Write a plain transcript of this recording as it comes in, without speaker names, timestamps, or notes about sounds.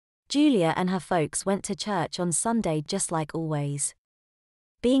Julia and her folks went to church on Sunday just like always.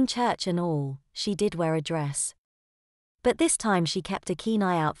 Being church and all, she did wear a dress. But this time she kept a keen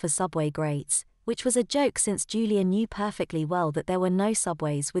eye out for subway grates, which was a joke since Julia knew perfectly well that there were no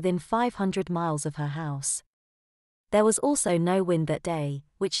subways within 500 miles of her house. There was also no wind that day,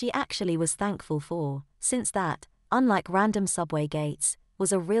 which she actually was thankful for, since that, unlike random subway gates,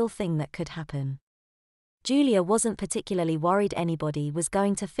 was a real thing that could happen. Julia wasn't particularly worried anybody was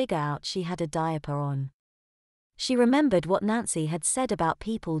going to figure out she had a diaper on. She remembered what Nancy had said about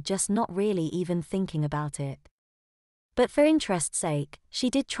people just not really even thinking about it. But for interest's sake,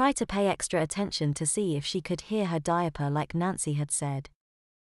 she did try to pay extra attention to see if she could hear her diaper like Nancy had said.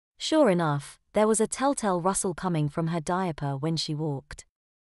 Sure enough, there was a telltale rustle coming from her diaper when she walked.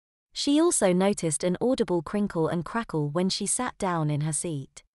 She also noticed an audible crinkle and crackle when she sat down in her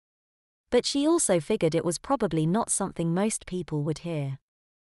seat. But she also figured it was probably not something most people would hear.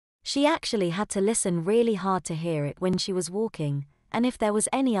 She actually had to listen really hard to hear it when she was walking, and if there was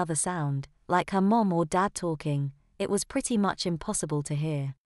any other sound, like her mom or dad talking, it was pretty much impossible to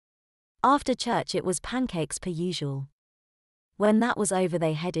hear. After church it was pancakes per usual. When that was over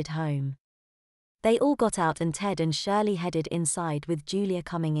they headed home. They all got out and Ted and Shirley headed inside with Julia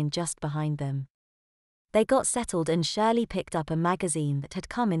coming in just behind them. They got settled and Shirley picked up a magazine that had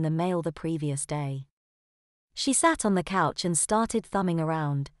come in the mail the previous day. She sat on the couch and started thumbing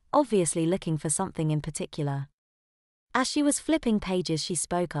around, obviously looking for something in particular. As she was flipping pages she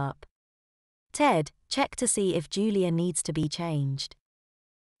spoke up. "Ted, check to see if Julia needs to be changed."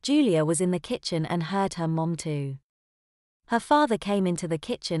 Julia was in the kitchen and heard her mom too. Her father came into the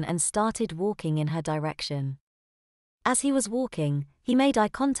kitchen and started walking in her direction. As he was walking, he made eye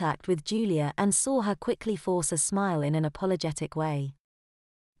contact with Julia and saw her quickly force a smile in an apologetic way.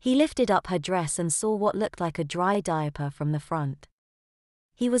 He lifted up her dress and saw what looked like a dry diaper from the front.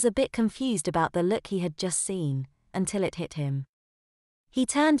 He was a bit confused about the look he had just seen, until it hit him. He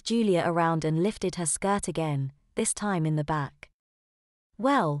turned Julia around and lifted her skirt again, this time in the back.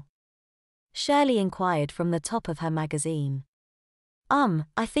 "Well?" Shirley inquired from the top of her magazine.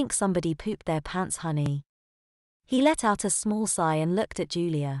 I think somebody pooped their pants, honey." He let out a small sigh and looked at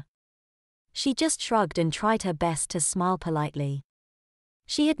Julia. She just shrugged and tried her best to smile politely.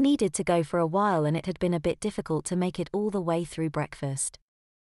 She had needed to go for a while and it had been a bit difficult to make it all the way through breakfast.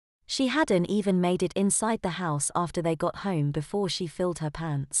 She hadn't even made it inside the house after they got home before she filled her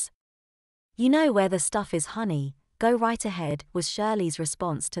pants. "You know where the stuff is, honey, go right ahead," was Shirley's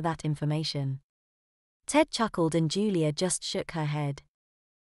response to that information. Ted chuckled and Julia just shook her head.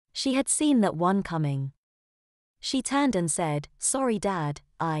 She had seen that one coming. She turned and said, "Sorry Dad,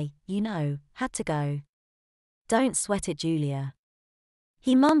 had to go." "Don't sweat it, Julia."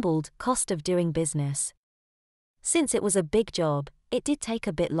 He mumbled, cost of doing business. Since it was a big job, it did take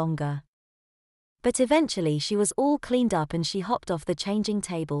a bit longer. But eventually she was all cleaned up and she hopped off the changing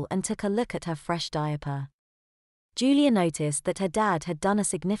table and took a look at her fresh diaper. Julia noticed that her dad had done a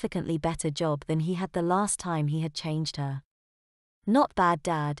significantly better job than he had the last time he had changed her. "Not bad,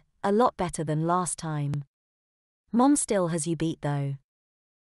 Dad, a lot better than last time. Mom still has you beat though."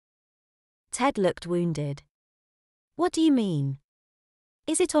 Ted looked wounded. "What do you mean?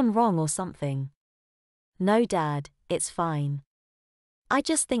 Is it on wrong or something?" "No Dad, it's fine. I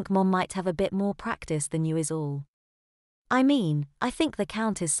just think Mom might have a bit more practice than you is all. I mean, I think the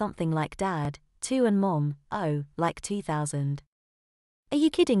count is something like Dad, 2 and Mom, like 2,000. Are you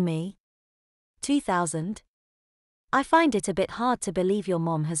kidding me? 2,000? I find it a bit hard to believe your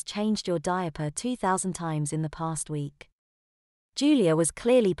mom has changed your diaper 2,000 times in the past week." Julia was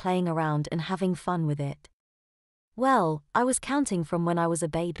clearly playing around and having fun with it. "Well, I was counting from when I was a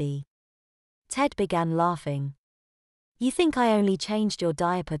baby." Ted began laughing. "You think I only changed your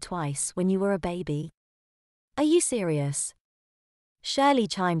diaper twice when you were a baby? Are you serious?" Shirley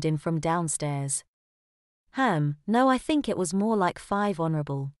chimed in from downstairs. No, I think it was more like 5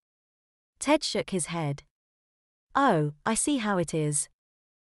 honorable." Ted shook his head. "Oh, I see how it is.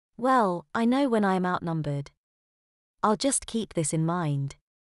 Well, I know when I am outnumbered. I'll just keep this in mind,"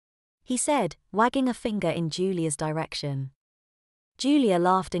 he said, wagging a finger in Julia's direction. Julia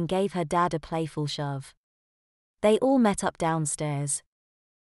laughed and gave her dad a playful shove. They all met up downstairs.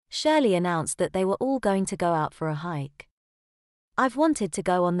 Shirley announced that they were all going to go out for a hike. "I've wanted to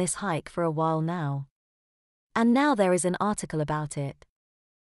go on this hike for a while now. And now there is an article about it.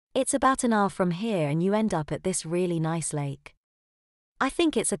 It's about an hour from here and you end up at this really nice lake. I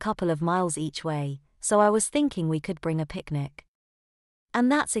think it's a couple of miles each way, so I was thinking we could bring a picnic."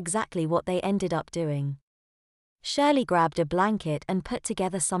 And that's exactly what they ended up doing. Shirley grabbed a blanket and put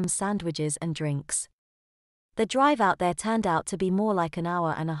together some sandwiches and drinks. The drive out there turned out to be more like an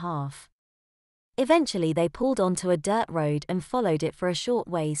hour and a half. Eventually they pulled onto a dirt road and followed it for a short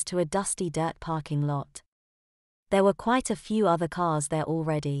ways to a dusty dirt parking lot. There were quite a few other cars there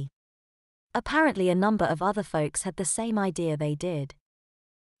already. Apparently a number of other folks had the same idea they did.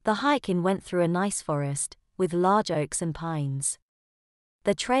 The hike-in went through a nice forest, with large oaks and pines.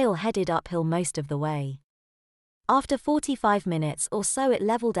 The trail headed uphill most of the way. After 45 minutes or so it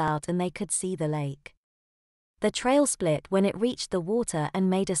leveled out and they could see the lake. The trail split when it reached the water and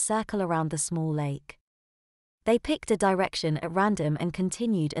made a circle around the small lake. They picked a direction at random and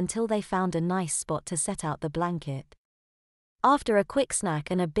continued until they found a nice spot to set out the blanket. After a quick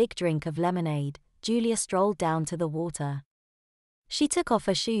snack and a big drink of lemonade, Julia strolled down to the water. She took off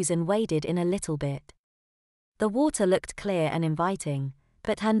her shoes and waded in a little bit. The water looked clear and inviting,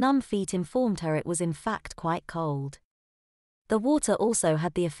 but her numb feet informed her it was in fact quite cold. The water also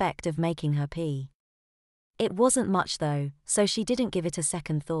had the effect of making her pee. It wasn't much though, so she didn't give it a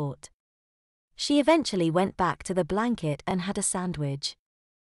second thought. She eventually went back to the blanket and had a sandwich.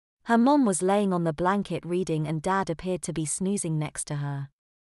 Her mom was laying on the blanket reading and Dad appeared to be snoozing next to her.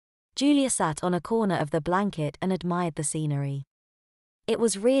 Julia sat on a corner of the blanket and admired the scenery. It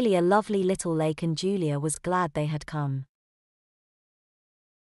was really a lovely little lake and Julia was glad they had come.